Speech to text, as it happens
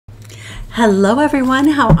Hello everyone,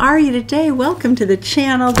 how are you today? Welcome to the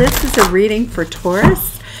channel. This is a reading for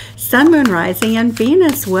Taurus, Sun, Moon, Rising, and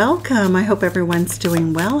Venus. Welcome. I hope everyone's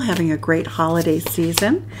doing well, having a great holiday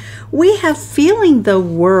season. We have feeling the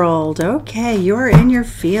world. Okay, you're in your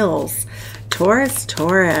feels.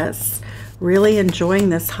 Taurus. Really enjoying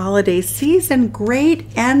this holiday season. Great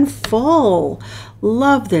and full.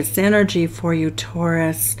 Love this energy for you,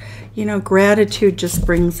 Taurus. You know, gratitude just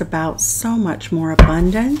brings about so much more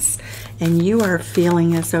abundance, and you are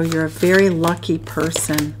feeling as though you're a very lucky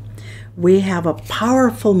person. We have a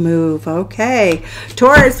powerful move. Okay,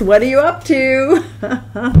 Taurus, what are you up to?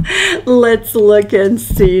 Let's look and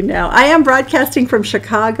see now. I am broadcasting from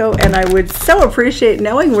Chicago, and I would so appreciate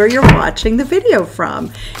knowing where you're watching the video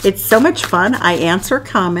from. It's so much fun. I answer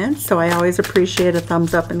comments, so I always appreciate a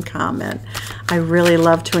thumbs up and comment. I really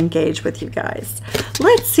love to engage with you guys.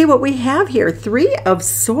 Let's see what we have here. Three of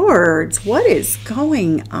Swords. What is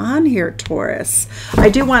going on here, Taurus? I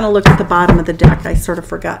do want to look at the bottom of the deck. I sort of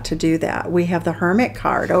forgot to do that. We have the Hermit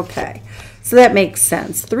card. Okay, so that makes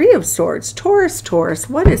sense. Three of Swords. Taurus,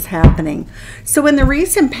 what is happening? So in the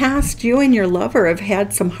recent past, you and your lover have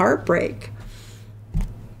had some heartbreak.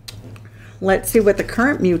 Let's see what the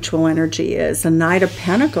current mutual energy is. A Knight of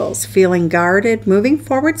Pentacles, feeling guarded, moving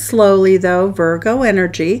forward slowly though, Virgo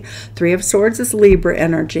energy. Three of Swords is Libra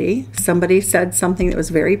energy. Somebody said something that was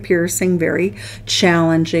very piercing, very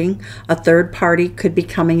challenging. A third party could be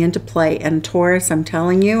coming into play. And Taurus, I'm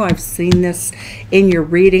telling you, I've seen this in your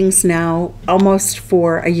readings now almost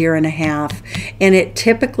for a year and a half. And it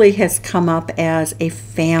typically has come up as a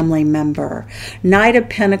family member. Knight of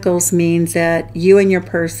Pentacles means that you and your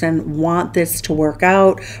person want this to work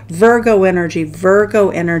out. Virgo energy,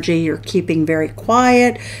 you're keeping very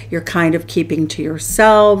quiet. You're kind of keeping to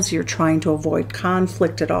yourselves. You're trying to avoid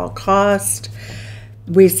conflict at all cost.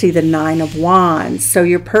 We see the Nine of Wands. So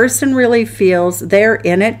your person really feels they're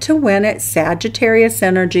in it to win it. Sagittarius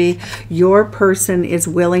energy. Your person is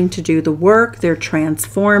willing to do the work. They're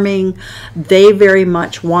transforming. They very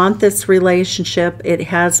much want this relationship. It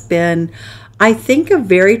has been, I think, a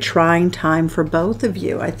very trying time for both of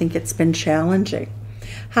you. I think it's been challenging.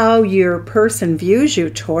 How your person views you,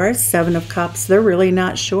 Taurus, Seven of Cups, they're really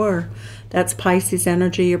not sure. That's Pisces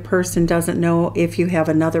energy. Your person doesn't know if you have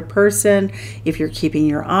another person, if you're keeping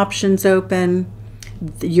your options open.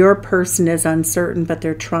 Your person is uncertain, but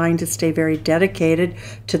they're trying to stay very dedicated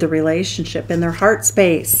to the relationship in their heart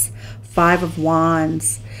space. Five of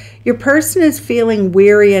Wands. Your person is feeling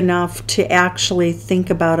weary enough to actually think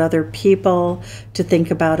about other people, to think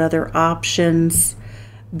about other options.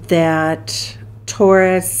 That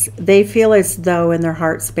Taurus, they feel as though in their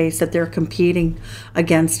heart space that they're competing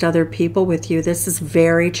against other people with you. This is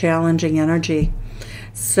very challenging energy.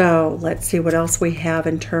 So let's see what else we have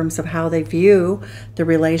in terms of how they view the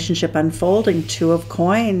relationship unfolding. Two of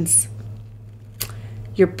Coins.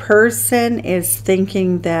 Your person is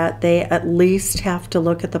thinking that they at least have to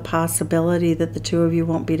look at the possibility that the two of you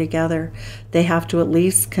won't be together. They have to at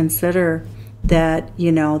least consider that,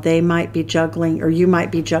 you know, they might be juggling, or you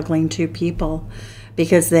might be juggling two people,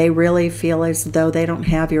 because they really feel as though they don't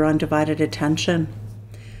have your undivided attention.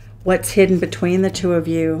 What's hidden between the two of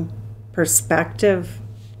you? Perspective.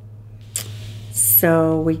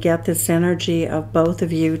 So we get this energy of both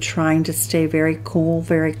of you trying to stay very cool,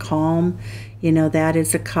 very calm. You know, that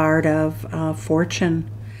is a card of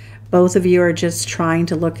fortune. Both of you are just trying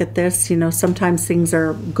to look at this. You know, sometimes things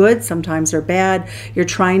are good, sometimes they're bad. You're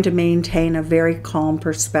trying to maintain a very calm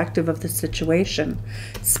perspective of the situation.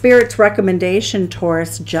 Spirit's recommendation,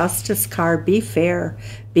 Taurus, Justice card, be fair,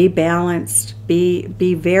 be balanced, be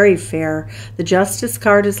very fair. The Justice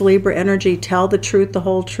card is Libra energy. Tell the truth, the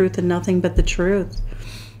whole truth, and nothing but the truth.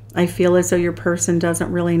 I feel as though your person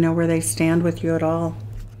doesn't really know where they stand with you at all.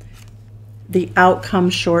 The outcome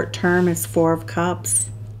short term is Four of Cups.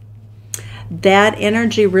 That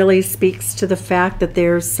energy really speaks to the fact that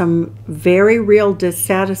there's some very real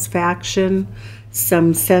dissatisfaction,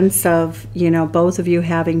 some sense of, you know, both of you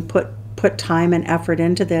having put time and effort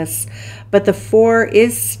into this. But the Four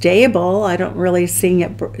is stable. I don't really see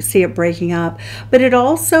it breaking up. But it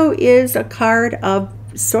also is a card of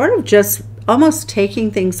sort of just almost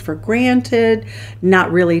taking things for granted,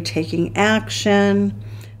 not really taking action.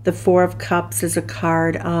 The Four of Cups is a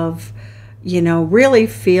card of, you know, really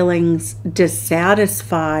feeling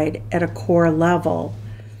dissatisfied at a core level.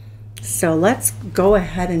 So let's go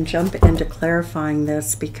ahead and jump into clarifying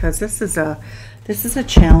this, because this is a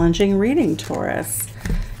challenging reading, Taurus.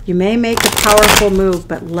 You may make a powerful move,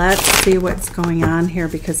 but let's see what's going on here,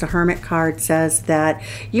 because the Hermit card says that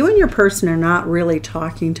you and your person are not really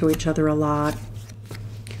talking to each other a lot.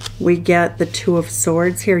 We get the Two of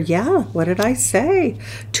Swords here. Yeah, what did I say?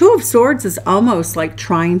 Two of Swords is almost like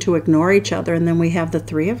trying to ignore each other. And then we have the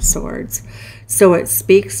Three of Swords. So it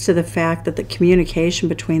speaks to the fact that the communication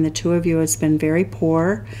between the two of you has been very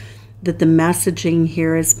poor, that the messaging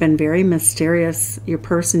here has been very mysterious. Your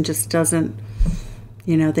person just doesn't,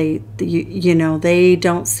 they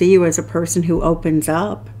don't see you as a person who opens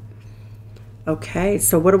up. Okay,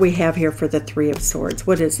 so what do we have here for the Three of Swords?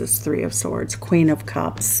 What is this Three of Swords? Queen of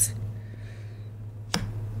Cups.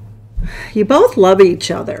 You both love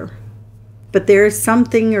each other, but there is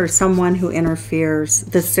something or someone who interferes.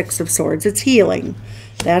 The Six of Swords, it's healing.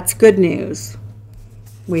 That's good news.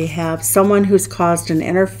 We have someone who's caused an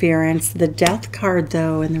interference. The Death card,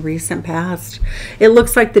 though, in the recent past, it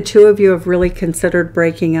looks like the two of you have really considered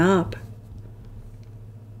breaking up.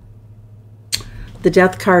 The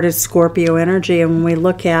Death card is Scorpio energy, and when we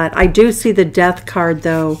look at, I do see the Death card,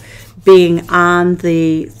 though, being on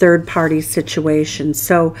the third-party situation.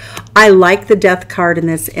 So I like the Death card in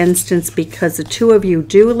this instance because the two of you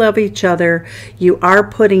do love each other. You are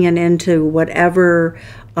putting an end to whatever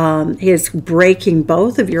is breaking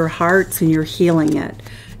both of your hearts, and you're healing it.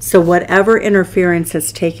 So whatever interference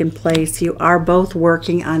has taken place, you are both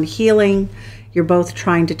working on healing. You're both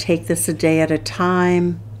trying to take this a day at a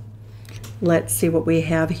time. Let's see what we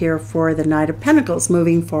have here for the Knight of Pentacles,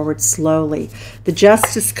 moving forward slowly. The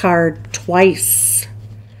Justice card twice.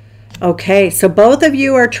 Okay, so both of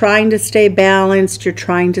you are trying to stay balanced. You're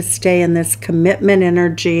trying to stay in this commitment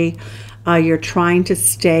energy. You're trying to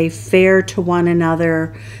stay fair to one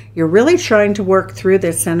another. You're really trying to work through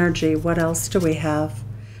this energy. What else do we have?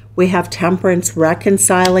 We have Temperance,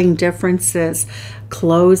 reconciling differences,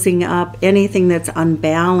 closing up anything that's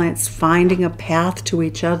unbalanced, finding a path to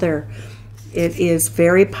each other. It is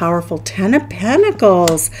very powerful. Ten of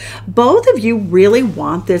Pentacles. Both of you really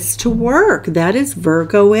want this to work. That is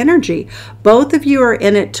Virgo energy. Both of you are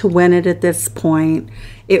in it to win it at this point.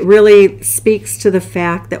 It really speaks to the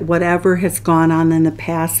fact that whatever has gone on in the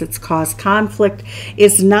past that's caused conflict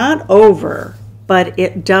is not over. But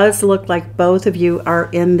it does look like both of you are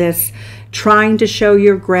in this trying to show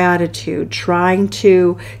your gratitude, trying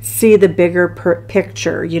to see the bigger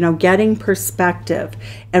picture, getting perspective,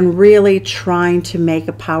 and really trying to make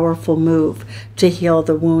a powerful move to heal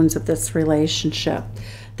the wounds of this relationship.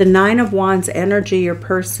 The Nine of Wands energy, your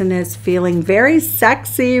person is feeling very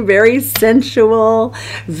sexy, very sensual,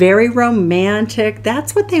 very romantic.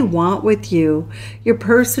 That's what they want with you. Your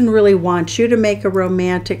person really wants you to make a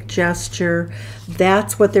romantic gesture.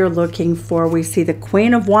 That's what they're looking for. We see the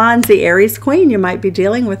Queen of Wands, the Aries Queen. You might be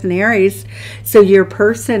dealing with an Aries. So your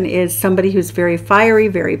person is somebody who's very fiery,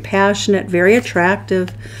 very passionate, very attractive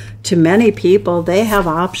to many people. They have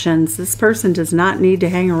options. This person does not need to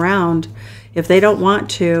hang around if they don't want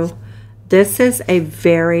to. This is a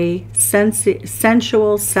very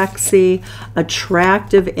sensual, sexy,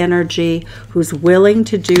 attractive energy who's willing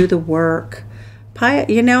to do the work.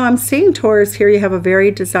 I'm seeing Taurus here. You have a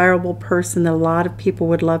very desirable person that a lot of people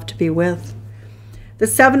would love to be with. The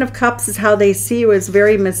Seven of Cups is how they see you, as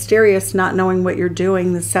very mysterious, not knowing what you're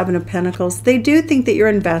doing. The Seven of Pentacles, they do think that you're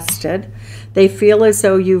invested. They feel as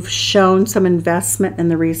though you've shown some investment in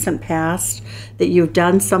the recent past, that you've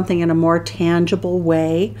done something in a more tangible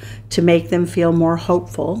way to make them feel more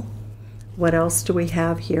hopeful. What else do we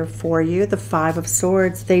have here for you? The Five of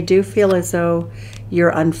Swords. They do feel as though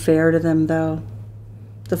you're unfair to them, though.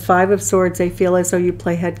 The Five of Swords, they feel as though you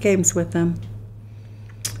play head games with them.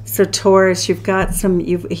 So Taurus, you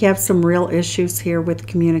have some real issues here with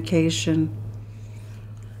communication.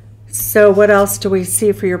 So what else do we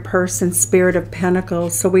see for your person? Spirit of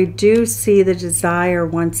Pentacles. So we do see the desire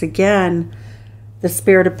once again. The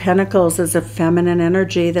Spirit of Pentacles is a feminine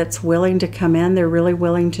energy that's willing to come in. They're really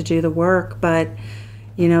willing to do the work, but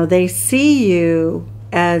they see you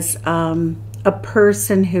as a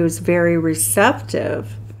person who's very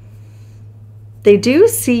receptive. They do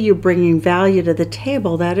see you bringing value to the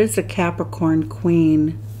table. That is a Capricorn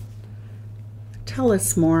Queen. Tell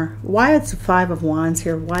us more. Why is the Five of Wands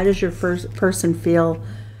here? Why does your first person feel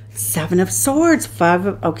Seven of Swords?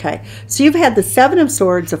 Okay. So you've had the Seven of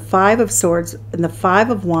Swords, the Five of Swords, and the Five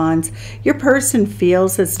of Wands. Your person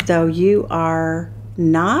feels as though you are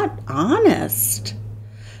not honest.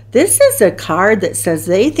 This is a card that says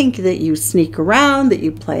they think that you sneak around, that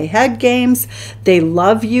you play head games. They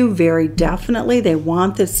love you very definitely. They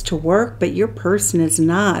want this to work, but your person is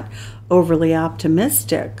not overly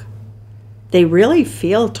optimistic. They really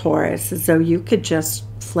feel, Taurus, as though you could just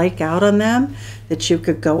flake out on them, that you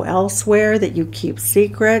could go elsewhere, that you keep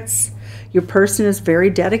secrets. Your person is very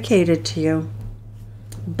dedicated to you,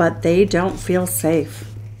 but they don't feel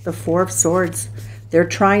safe. The Four of Swords. They're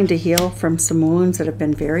trying to heal from some wounds that have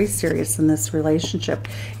been very serious in this relationship.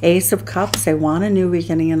 Ace of Cups, they want a new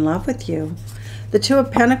beginning in love with you. The Two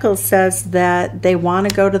of Pentacles says that they want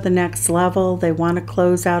to go to the next level. They want to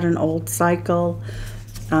close out an old cycle.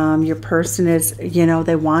 Your person is,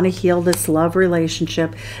 they want to heal this love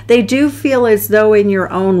relationship. They do feel as though in your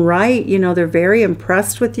own right, they're very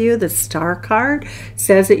impressed with you. The Star card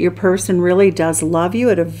says that your person really does love you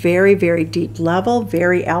at a very, very deep level,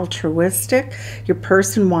 very altruistic. Your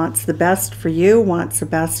person wants the best for you, wants the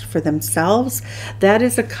best for themselves. That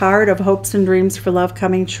is a card of hopes and dreams for love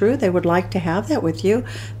coming true. They would like to have that with you.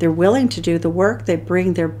 They're willing to do the work. They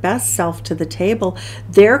bring their best self to the table.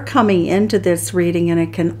 They're coming into this reading, and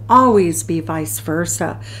it can always be vice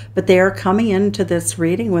versa, but they are coming into this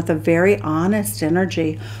reading with a very honest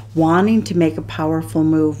energy, wanting to make a powerful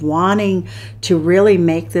move, wanting to really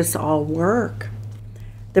make this all work.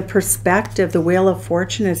 The perspective, the Wheel of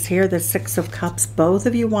Fortune is here, the Six of Cups. Both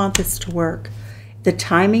of you want this to work. The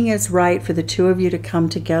timing is right for the two of you to come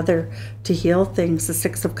together to heal things. The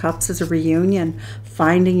Six of Cups is a reunion,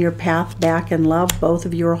 finding your path back in love. Both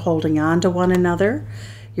of you are holding on to one another.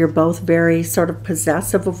 You're both very sort of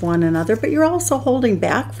possessive of one another, but you're also holding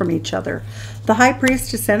back from each other. The High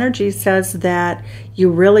Priestess energy says that you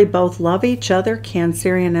really both love each other,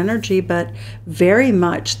 Cancerian energy, but very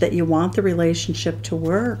much that you want the relationship to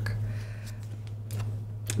work.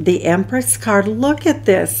 The Empress card, look at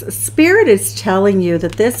this. Spirit is telling you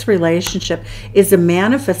that this relationship is a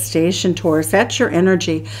manifestation, Taurus. That's your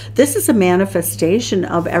energy. This is a manifestation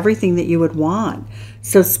of everything that you would want.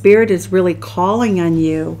 So Spirit is really calling on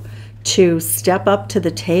you to step up to the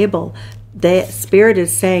table. Spirit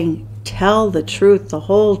is saying, tell the truth, the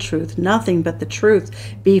whole truth, nothing but the truth.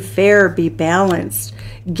 Be fair, be balanced.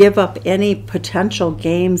 Give up any potential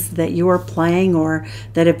games that you are playing or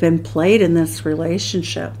that have been played in this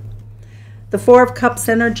relationship. The Four of Cups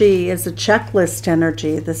energy is a checklist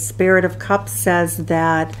energy. The Spirit of Cups says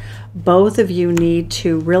that both of you need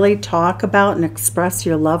to really talk about and express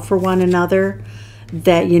your love for one another,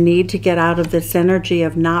 that you need to get out of this energy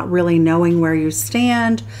of not really knowing where you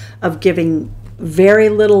stand, of giving very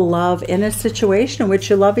little love in a situation in which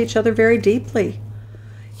you love each other very deeply.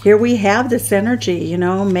 Here we have this energy,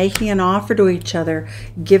 making an offer to each other,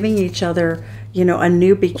 giving each other, a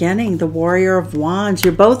new beginning. The Warrior of Wands.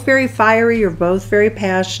 You're both very fiery. You're both very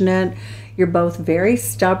passionate. You're both very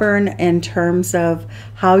stubborn in terms of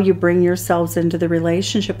how you bring yourselves into the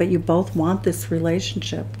relationship, but you both want this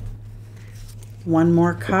relationship. One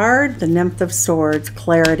more card, the Nymph of Swords,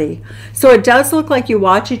 clarity. So it does look like you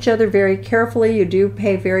watch each other very carefully. You do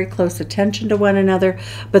pay very close attention to one another,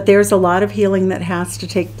 but there's a lot of healing that has to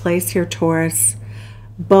take place here, Taurus.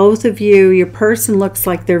 Both of you, your person looks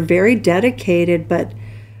like they're very dedicated, but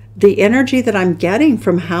the energy that I'm getting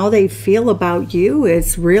from how they feel about you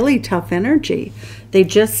is really tough energy. They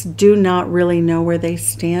just do not really know where they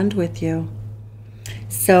stand with you.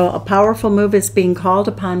 So a powerful move is being called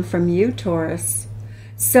upon from you, Taurus.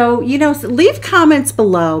 So, leave comments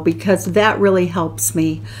below because that really helps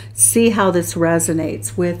me see how this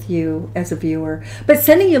resonates with you as a viewer. But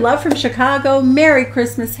sending you love from Chicago. Merry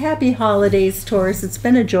Christmas. Happy holidays, Taurus. It's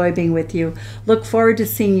been a joy being with you. Look forward to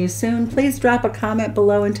seeing you soon. Please drop a comment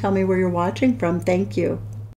below and tell me where you're watching from. Thank you.